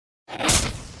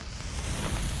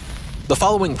The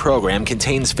following program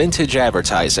contains vintage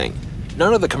advertising.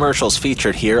 None of the commercials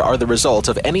featured here are the result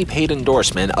of any paid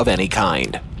endorsement of any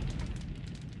kind.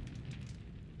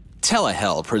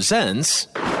 Telehell presents...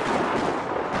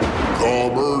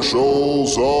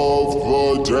 Commercials of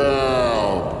the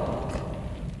Damned.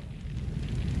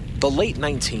 The late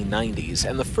 1990s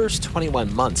and the first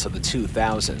 21 months of the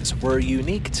 2000s were a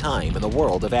unique time in the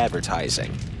world of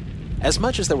advertising. As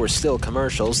much as there were still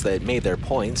commercials that made their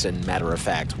points in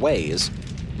matter-of-fact ways,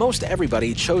 most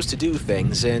everybody chose to do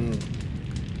things in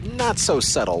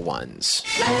not-so-subtle ones.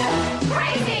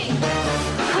 Crazy!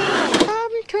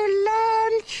 Come to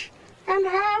lunch and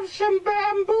have some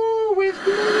bamboo with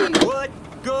me. What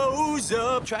goes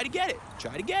up? Try to get it.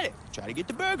 Try to get it. Try to get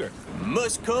the burger.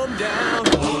 Must come down.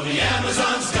 Oh, the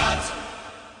Amazon's got.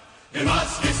 It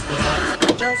must kiss the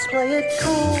butt. Just play it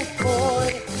cool,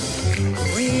 boy.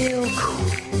 Real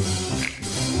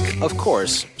cool. Of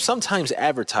course, sometimes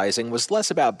advertising was less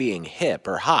about being hip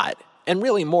or hot, and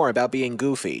really more about being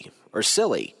goofy or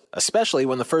silly, especially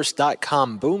when the first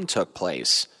 .com boom took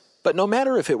place. But no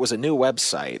matter if it was a new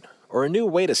website or a new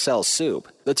way to sell soup,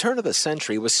 the turn of the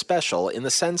century was special in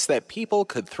the sense that people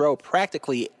could throw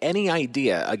practically any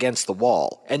idea against the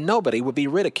wall, and nobody would be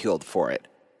ridiculed for it,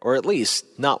 or at least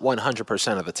not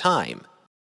 100% of the time.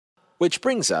 Which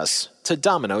brings us to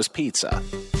Domino's Pizza.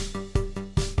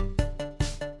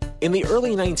 In the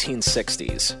early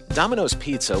 1960s, Domino's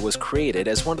Pizza was created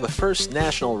as one of the first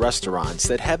national restaurants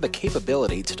that had the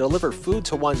capability to deliver food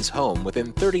to one's home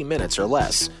within 30 minutes or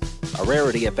less, a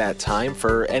rarity at that time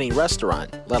for any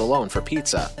restaurant, let alone for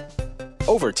pizza.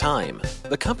 Over time,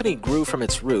 the company grew from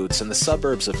its roots in the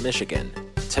suburbs of Michigan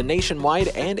to nationwide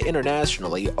and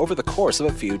internationally over the course of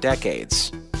a few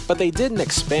decades. But they didn't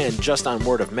expand just on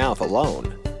word of mouth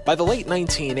alone. By the late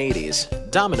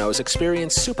 1980s, Domino's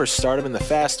experienced superstardom in the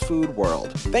fast food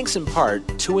world, thanks in part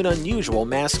to an unusual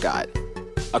mascot,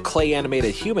 a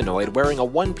clay-animated humanoid wearing a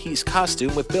one-piece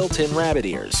costume with built-in rabbit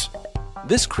ears.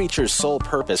 This creature's sole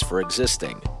purpose for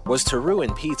existing was to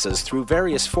ruin pizzas through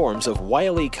various forms of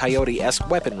Wile E. Coyote-esque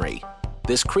weaponry.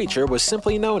 This creature was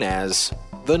simply known as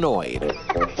the Noid.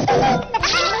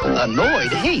 The Noid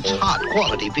hates hot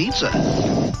quality pizza.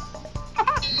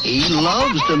 He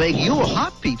loves to make your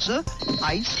hot pizza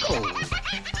ice cold.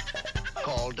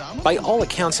 By all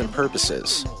accounts and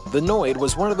purposes, the Noid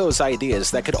was one of those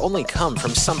ideas that could only come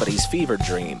from somebody's fever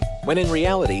dream, when in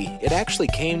reality, it actually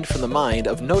came from the mind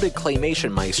of noted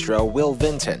claymation maestro Will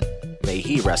Vinton. May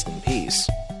he rest in peace.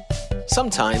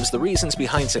 Sometimes the reasons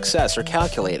behind success are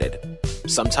calculated.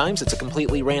 Sometimes it's a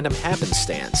completely random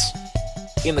happenstance.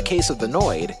 In the case of the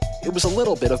Noid, it was a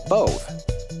little bit of both,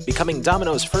 becoming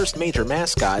Domino's first major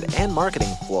mascot and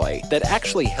marketing ploy that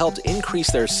actually helped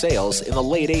increase their sales in the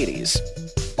late 80s,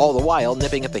 all the while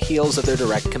nipping at the heels of their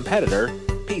direct competitor,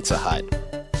 Pizza Hut.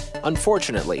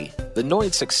 Unfortunately, the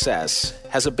Noid's success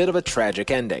has a bit of a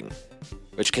tragic ending,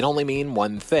 which can only mean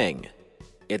one thing.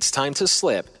 It's time to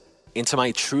slip into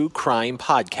my true crime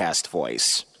podcast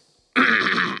voice.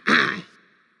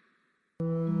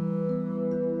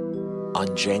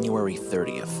 On January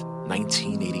 30th,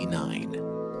 1989,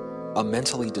 a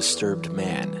mentally disturbed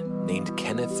man named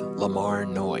Kenneth Lamar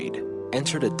Noid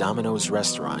entered a Domino's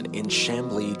restaurant in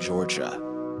Chamblee, Georgia,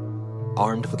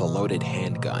 armed with a loaded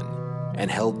handgun,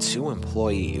 and held two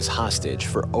employees hostage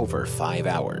for over 5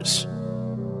 hours.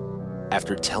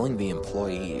 After telling the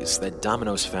employees that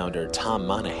Domino's founder Tom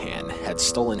Monahan had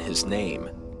stolen his name,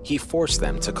 he forced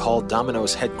them to call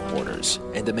Domino's headquarters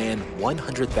and demand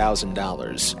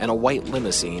 $100,000 and a white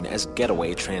limousine as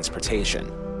getaway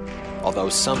transportation. Although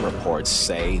some reports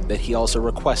say that he also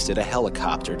requested a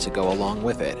helicopter to go along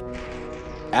with it.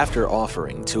 After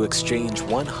offering to exchange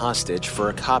one hostage for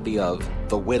a copy of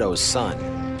The Widow's Son,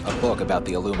 a book about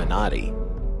the Illuminati,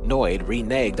 Noid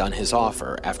reneged on his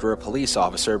offer after a police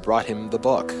officer brought him the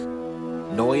book.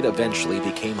 Noid eventually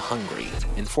became hungry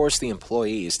and forced the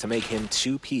employees to make him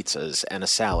 2 pizzas and a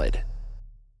salad.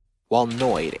 While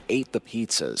Noid ate the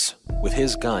pizzas, with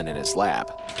his gun in his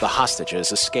lap, the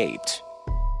hostages escaped.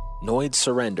 Noid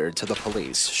surrendered to the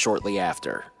police shortly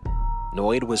after.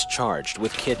 Noid was charged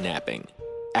with kidnapping,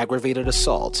 aggravated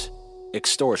assault,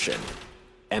 extortion,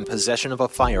 and possession of a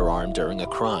firearm during a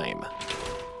crime.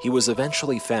 He was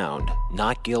eventually found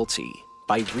not guilty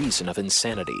by reason of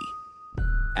insanity,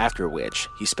 after which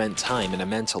he spent time in a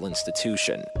mental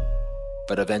institution,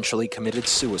 but eventually committed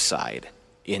suicide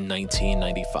in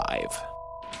 1995.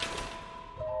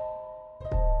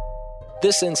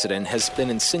 This incident has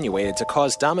been insinuated to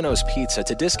cause Domino's Pizza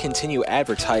to discontinue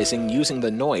advertising using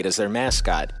the Noid as their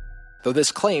mascot, though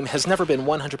this claim has never been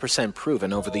 100%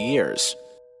 proven over the years.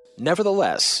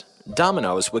 Nevertheless,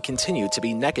 Domino's would continue to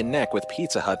be neck and neck with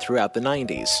Pizza Hut throughout the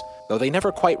 90s. Though they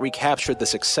never quite recaptured the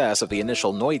success of the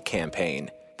initial Noid campaign,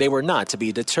 they were not to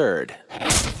be deterred.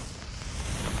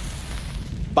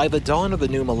 By the dawn of the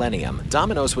new millennium,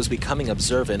 Domino's was becoming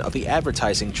observant of the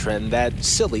advertising trend that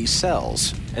silly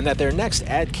sells, and that their next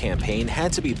ad campaign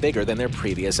had to be bigger than their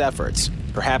previous efforts,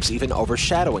 perhaps even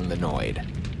overshadowing the Noid.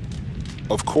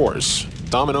 Of course,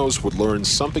 Domino's would learn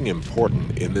something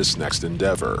important in this next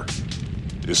endeavor,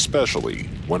 especially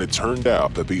when it turned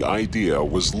out that the idea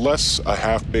was less a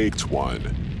half-baked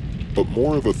one, but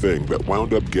more of a thing that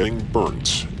wound up getting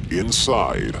burnt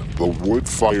inside the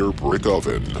wood-fire brick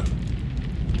oven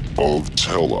of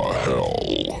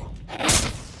Telehell.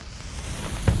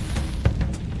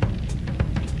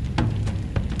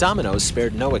 Domino's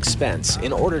spared no expense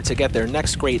in order to get their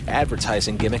next great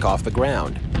advertising gimmick off the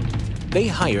ground. They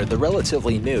hired the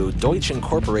relatively new Deutsch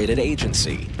Incorporated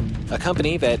agency, a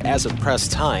company that, as of press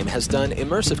time, has done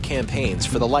immersive campaigns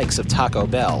for the likes of Taco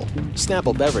Bell,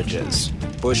 Snapple Beverages,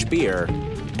 Busch Beer,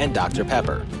 and Dr.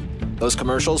 Pepper. Those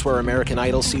commercials where American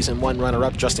Idol Season 1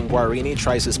 runner-up Justin Guarini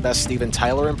tries his best Steven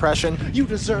Tyler impression. You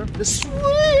deserve the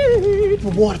sweet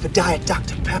reward of a Diet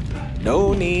Dr. Pepper.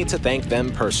 No need to thank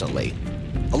them personally.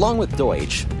 Along with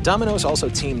Deutsch, Domino's also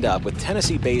teamed up with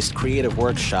Tennessee-based creative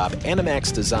workshop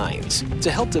Animax Designs to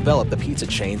help develop the pizza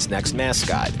chain's next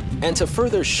mascot. And to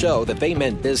further show that they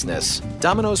meant business,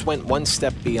 Domino's went one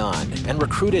step beyond and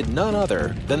recruited none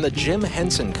other than the Jim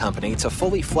Henson Company to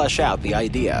fully flesh out the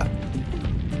idea.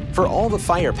 For all the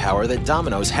firepower that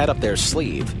Domino's had up their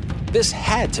sleeve, this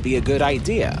had to be a good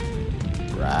idea,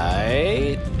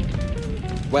 right?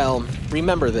 Well,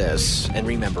 remember this, and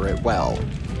remember it well.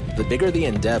 The bigger the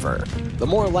endeavor, the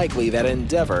more likely that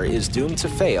endeavor is doomed to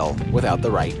fail without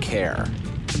the right care.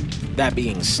 That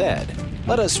being said,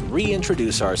 let us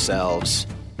reintroduce ourselves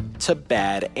to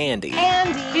Bad Andy.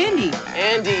 Andy.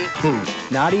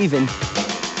 Not even.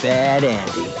 Bad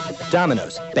Andy.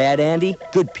 Domino's. Bad Andy.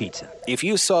 Good pizza. If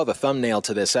you saw the thumbnail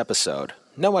to this episode,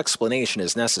 no explanation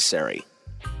is necessary.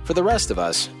 For the rest of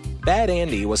us, Bad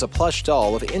Andy was a plush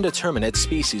doll of indeterminate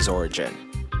species origin,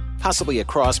 possibly a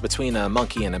cross between a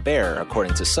monkey and a bear,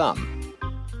 according to some.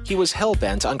 He was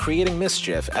hell-bent on creating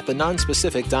mischief at the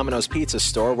non-specific Domino's Pizza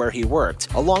store where he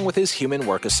worked, along with his human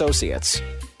work associates.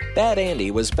 Bad Andy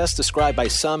was best described by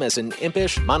some as an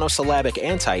impish, monosyllabic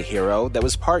anti-hero that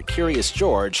was part Curious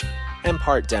George and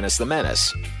part Dennis the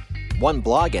Menace. One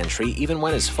blog entry even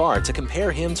went as far to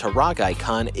compare him to rock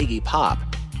icon Iggy Pop,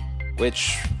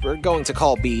 which we're going to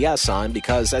call BS on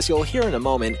because, as you'll hear in a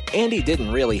moment, Andy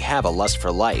didn't really have a lust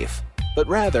for life, but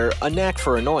rather a knack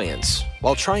for annoyance,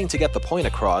 while trying to get the point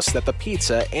across that the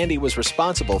pizza Andy was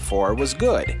responsible for was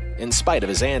good, in spite of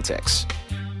his antics.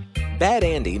 Bad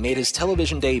Andy made his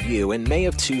television debut in May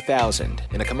of 2000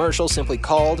 in a commercial simply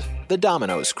called The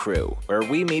Domino's Crew, where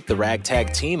we meet the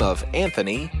ragtag team of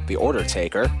Anthony, the order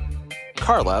taker,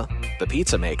 Carla, the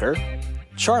pizza maker,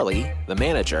 Charlie, the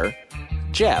manager,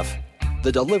 Jeff,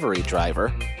 the delivery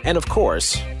driver, and of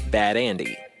course, Bad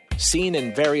Andy, seen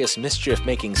in various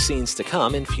mischief-making scenes to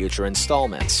come in future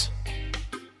installments.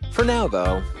 For now,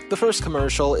 though, the first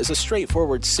commercial is a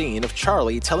straightforward scene of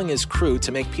Charlie telling his crew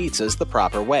to make pizzas the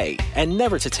proper way, and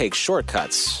never to take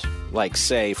shortcuts, like,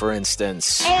 say, for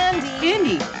instance...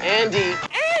 Andy.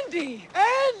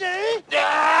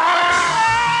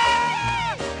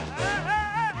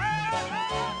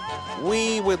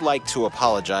 We would like to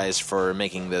apologize for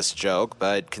making this joke,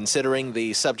 but considering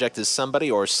the subject is somebody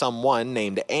or someone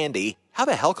named Andy, how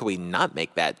the hell could we not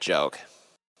make that joke?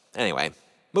 Anyway,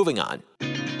 moving on.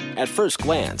 At first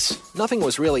glance, nothing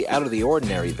was really out of the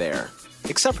ordinary there,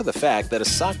 except for the fact that a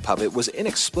sock puppet was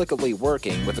inexplicably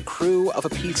working with the crew of a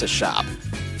pizza shop.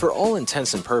 For all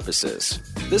intents and purposes,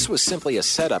 this was simply a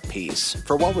setup piece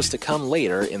for what was to come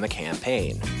later in the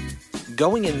campaign.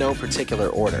 Going in no particular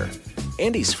order,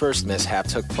 Andy's first mishap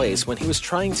took place when he was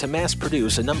trying to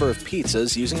mass-produce a number of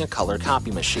pizzas using a color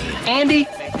copy machine. Andy?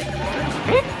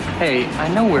 Hey, I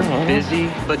know we're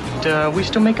busy, but we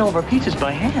still make all of our pizzas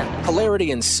by hand. Hilarity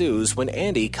ensues when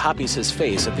Andy copies his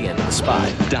face at the end of the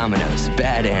spot. Domino's.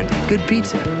 Bad Andy. Good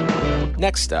pizza.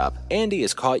 Next up, Andy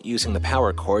is caught using the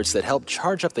power cords that help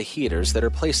charge up the heaters that are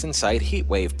placed inside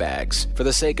heatwave bags for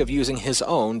the sake of using his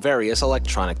own various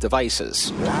electronic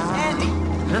devices. Andy!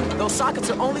 Those sockets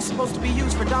are only supposed to be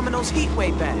used for Domino's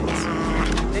heatwave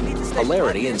bags. They need to stay.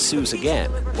 Hilarity ensues again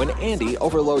when Andy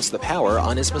overloads the power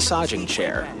on his massaging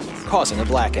chair, causing a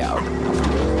blackout.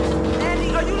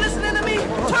 Andy, are you listening to me?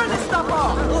 Turn this stuff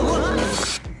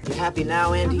off! You happy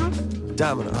now, Andy?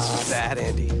 Domino's. Bad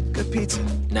Andy. Good pizza.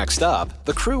 Next up,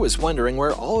 the crew is wondering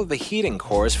where all of the heating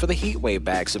cores for the heatwave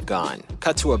bags have gone.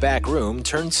 Cut to a back room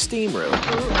turned steam room.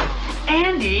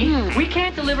 Andy, we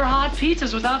can't deliver hot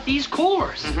pizzas without these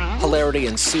cores. Hilarity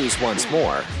ensues once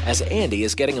more as Andy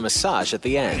is getting a massage at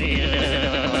the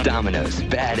end. Domino's,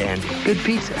 bad Andy. Good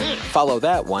pizza. Follow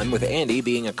that one with Andy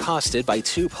being accosted by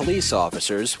 2 police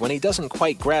officers when he doesn't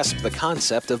quite grasp the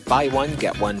concept of buy one,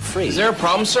 get one free. Is there a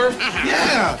problem, sir?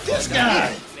 Yeah, this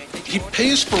guy. He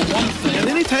pays for one thing And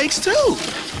then he takes 2.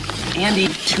 Andy,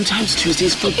 2 times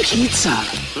Tuesdays for pizza.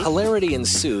 Hilarity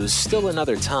ensues still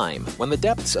another time when the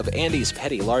depths of Andy's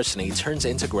petty larceny turns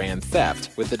into grand theft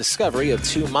with the discovery of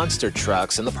 2 monster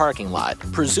trucks in the parking lot,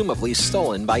 presumably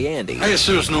stolen by Andy. I guess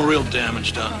there was no real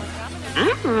damage done.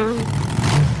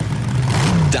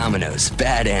 Domino's,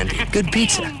 bad Andy. Good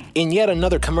pizza. In yet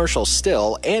another commercial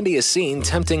still, Andy is seen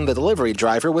tempting the delivery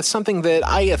driver with something that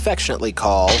I affectionately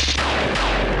call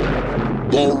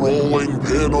The rolling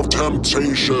pin of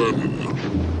temptation.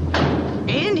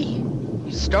 Andy,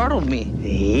 you startled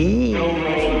me.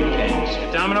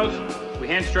 At Domino's, we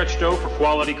hand-stretch dough for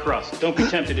quality crust. Don't be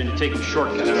tempted into taking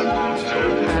shortcuts.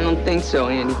 I don't think so,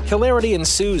 Andy. hilarity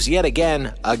ensues yet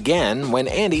again, when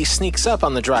Andy sneaks up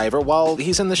on the driver while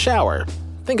he's in the shower.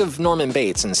 Think of Norman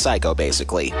Bates in Psycho,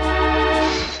 basically.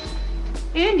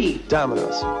 Andy.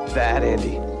 Domino's. Bad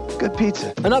Andy. Good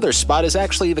pizza. Another spot is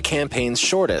actually the campaign's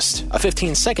shortest, a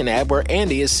 15-second ad where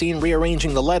Andy is seen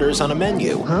rearranging the letters on a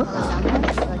menu.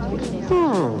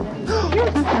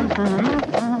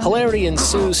 Hilarity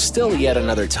ensues still yet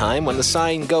another time when the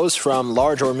sign goes from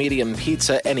large or medium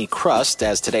pizza any crust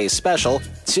as today's special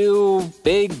to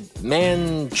big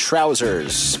man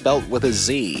trousers spelt with a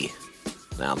Z.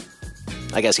 Well,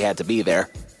 I guess you had to be there.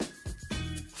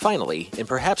 Finally, in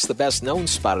perhaps the best-known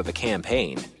spot of the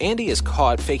campaign, Andy is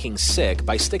caught faking sick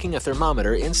by sticking a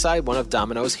thermometer inside one of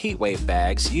Domino's heatwave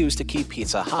bags used to keep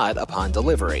pizza hot upon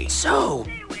delivery. So,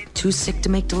 too sick to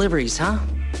make deliveries, huh?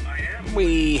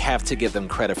 We have to give them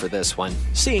credit for this one.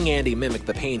 Seeing Andy mimic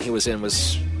the pain he was in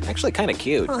was actually kind of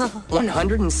cute.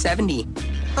 170.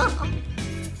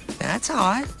 That's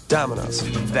hot. Domino's.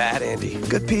 Bad Andy.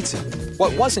 Good pizza.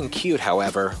 What wasn't cute,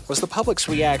 however, was the public's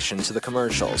reaction to the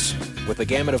commercials, with the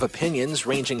gamut of opinions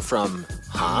ranging from,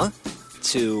 huh?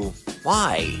 To,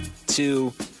 why?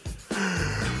 To,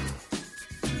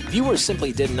 viewers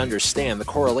simply didn't understand the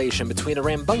correlation between a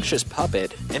rambunctious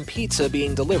puppet and pizza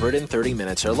being delivered in 30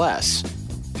 minutes or less.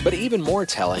 But even more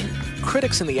telling,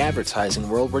 critics in the advertising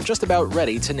world were just about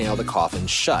ready to nail the coffin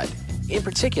shut. In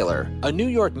particular, a New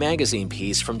York Magazine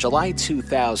piece from July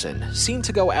 2000 seemed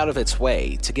to go out of its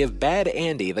way to give Bad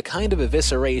Andy the kind of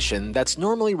evisceration that's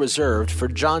normally reserved for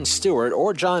Jon Stewart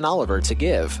or John Oliver to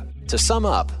give. To sum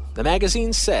up, the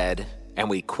magazine said, and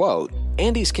we quote,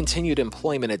 "Andy's continued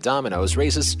employment at Domino's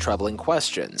raises troubling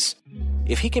questions.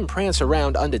 If he can prance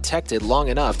around undetected long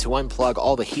enough to unplug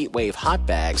all the heatwave hot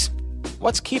bags,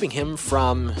 what's keeping him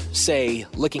from, say,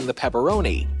 licking the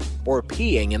pepperoni or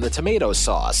peeing in the tomato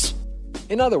sauce?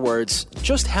 In other words,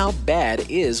 just how bad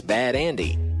is Bad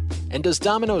Andy? And does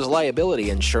Domino's liability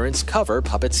insurance cover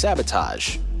puppet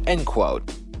sabotage?" End quote.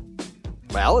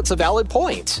 Well, it's a valid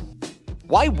point.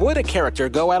 Why would a character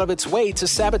go out of its way to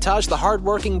sabotage the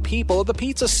hardworking people of the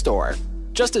pizza store?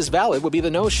 Just as valid would be the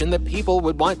notion that people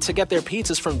would want to get their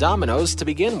pizzas from Domino's to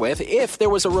begin with if there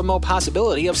was a remote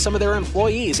possibility of some of their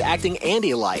employees acting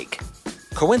Andy-like.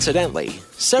 Coincidentally,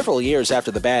 several years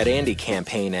after the Bad Andy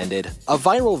campaign ended, a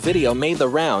viral video made the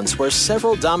rounds where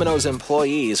several Domino's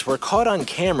employees were caught on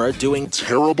camera doing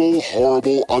Terrible,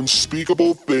 horrible,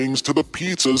 unspeakable things to the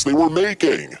pizzas they were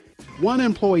making. One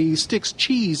employee sticks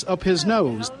cheese up his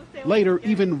nose, later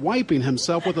even wiping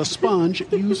himself with a sponge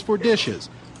used for dishes,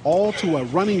 all to a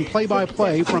running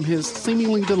play-by-play from his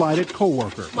seemingly delighted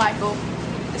coworker. Michael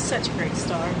is such a great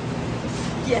star.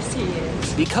 Yes, he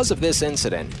is. Because of this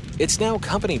incident, it's now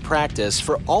company practice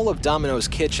for all of Domino's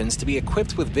kitchens to be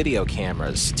equipped with video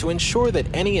cameras to ensure that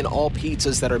any and all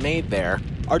pizzas that are made there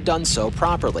are done so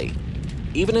properly.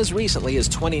 Even as recently as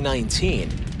 2019,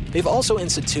 they've also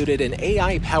instituted an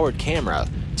AI-powered camera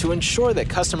to ensure that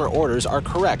customer orders are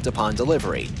correct upon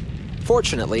delivery.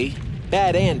 Fortunately,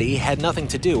 Bad Andy had nothing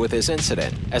to do with this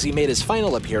incident, as he made his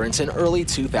final appearance in early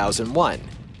 2001.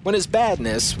 When his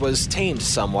badness was tamed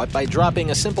somewhat by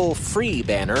dropping a simple free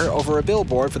banner over a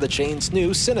billboard for the chain's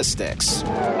new Cinesticks.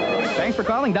 Thanks for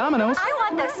calling Domino's. I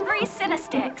want those free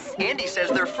Cinesticks. Andy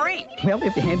says they're free. Well,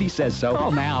 if Andy says so.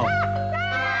 Call now.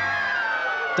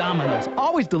 Domino's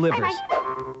always delivers.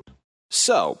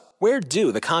 So, where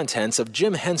do the contents of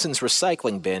Jim Henson's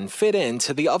recycling bin fit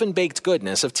into the oven-baked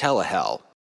goodness of Telehell?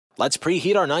 Let's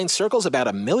preheat our 9 circles about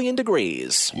 1,000,000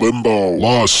 degrees. Limbo,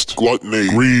 lust, gluttony,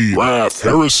 greed, wrath,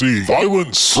 heresy,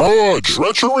 violence, fraud,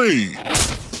 treachery.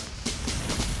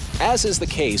 As is the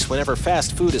case whenever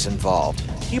fast food is involved,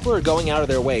 people are going out of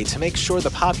their way to make sure the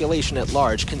population at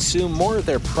large consume more of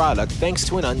their product thanks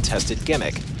to an untested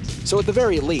gimmick. So at the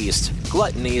very least,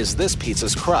 gluttony is this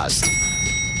pizza's crust.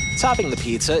 Topping the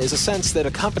pizza is a sense that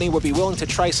a company would be willing to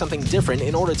try something different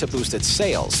in order to boost its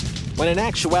sales, when in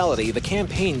actuality the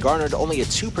campaign garnered only a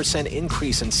 2%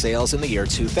 increase in sales in the year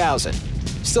 2000,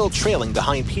 still trailing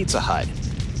behind Pizza Hut.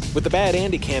 With the Bad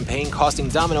Andy campaign costing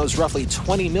Domino's roughly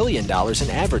 $20 million in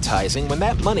advertising when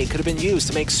that money could have been used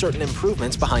to make certain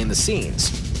improvements behind the scenes.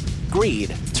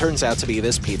 Greed turns out to be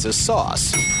this pizza's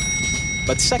sauce.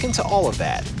 But second to all of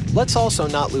that, let's also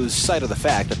not lose sight of the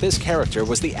fact that this character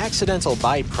was the accidental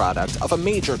byproduct of a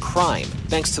major crime,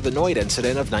 thanks to the Noid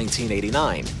incident of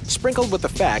 1989. Sprinkled with the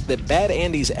fact that Bad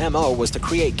Andy's MO was to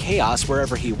create chaos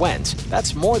wherever he went,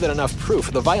 that's more than enough proof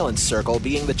of the violence circle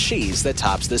being the cheese that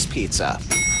tops this pizza.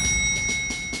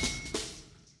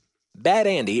 Bad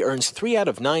Andy earns 3 out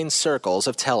of 9 circles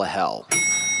of Telehell.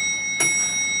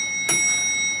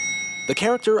 The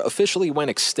character officially went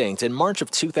extinct in March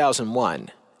of 2001,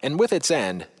 and with its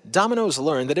end, Domino's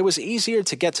learned that it was easier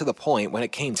to get to the point when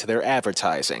it came to their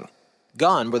advertising.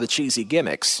 Gone were the cheesy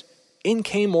gimmicks. In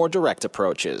came more direct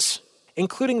approaches,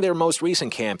 including their most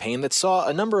recent campaign that saw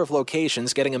a number of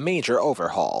locations getting a major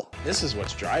overhaul. This is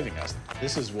what's driving us.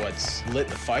 This is what's lit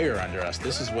the fire under us.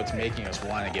 This is what's making us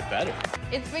want to get better.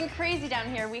 It's been crazy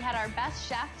down here. We had our best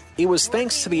chefs. It was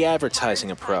thanks to the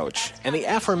advertising approach and the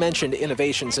aforementioned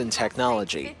innovations in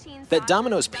technology that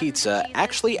Domino's Pizza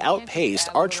actually outpaced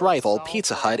arch-rival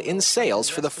Pizza Hut in sales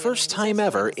for the first time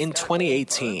ever in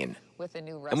 2018.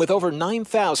 And with over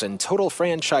 9,000 total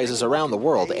franchises around the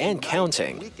world and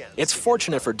counting, it's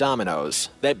fortunate for Domino's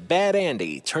that Bad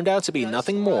Andy turned out to be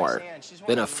nothing more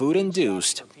than a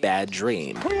food-induced bad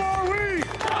dream. Who are we?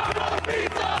 Domino's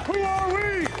Pizza! Who are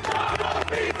we? Domino's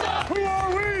Pizza! Who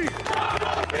are we?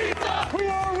 Domino's Pizza! Who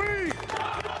are we?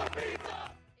 Domino's Pizza!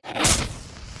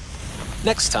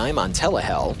 Next time on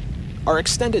Telehell, our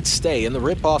extended stay in the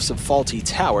rip-offs of Faulty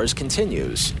Towers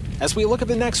continues, as we look at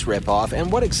the next rip-off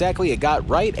and what exactly it got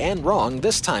right and wrong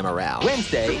this time around.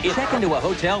 Wednesday, check into a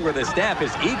hotel where the staff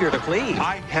is eager to please.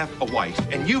 I have a wife,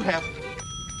 and you have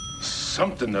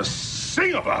something to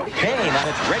sing about. Kane on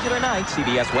its regular night,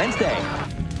 CBS Wednesday.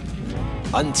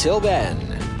 Until then,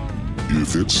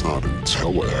 if it's not in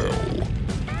Telehell,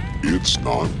 it's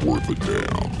not worth a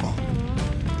damn.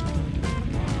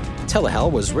 Telehell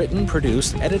was written,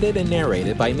 produced, edited, and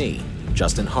narrated by me,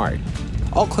 Justin Hart.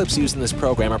 All clips used in this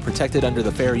program are protected under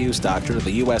the Fair Use Doctrine of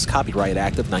the U.S. Copyright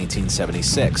Act of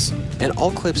 1976, and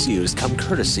all clips used come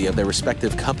courtesy of their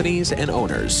respective companies and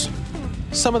owners.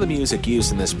 Some of the music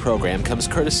used in this program comes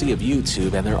courtesy of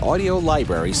YouTube and their audio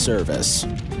library service.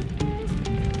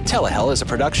 Telehell is a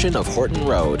production of Horton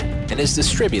Road and is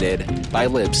distributed by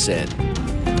Libsyn.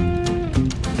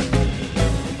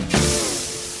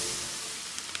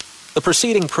 The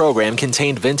preceding program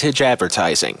contained vintage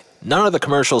advertising. None of the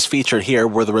commercials featured here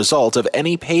were the result of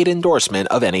any paid endorsement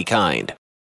of any kind.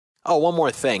 Oh, one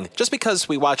more thing. Just because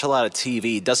we watch a lot of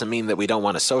TV doesn't mean that we don't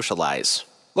want to socialize.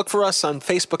 Look for us on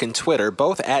Facebook and Twitter,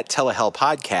 both at Telehell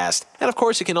Podcast. And of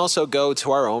course, you can also go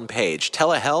to our own page,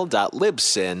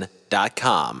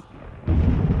 telehell.libsyn.com.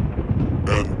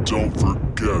 And don't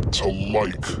forget to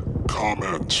like,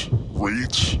 comment,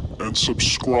 rate, and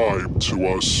subscribe to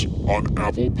us on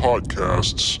Apple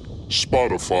Podcasts,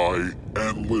 Spotify,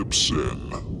 and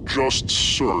Libsyn. Just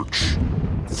search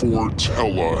for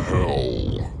Telehell.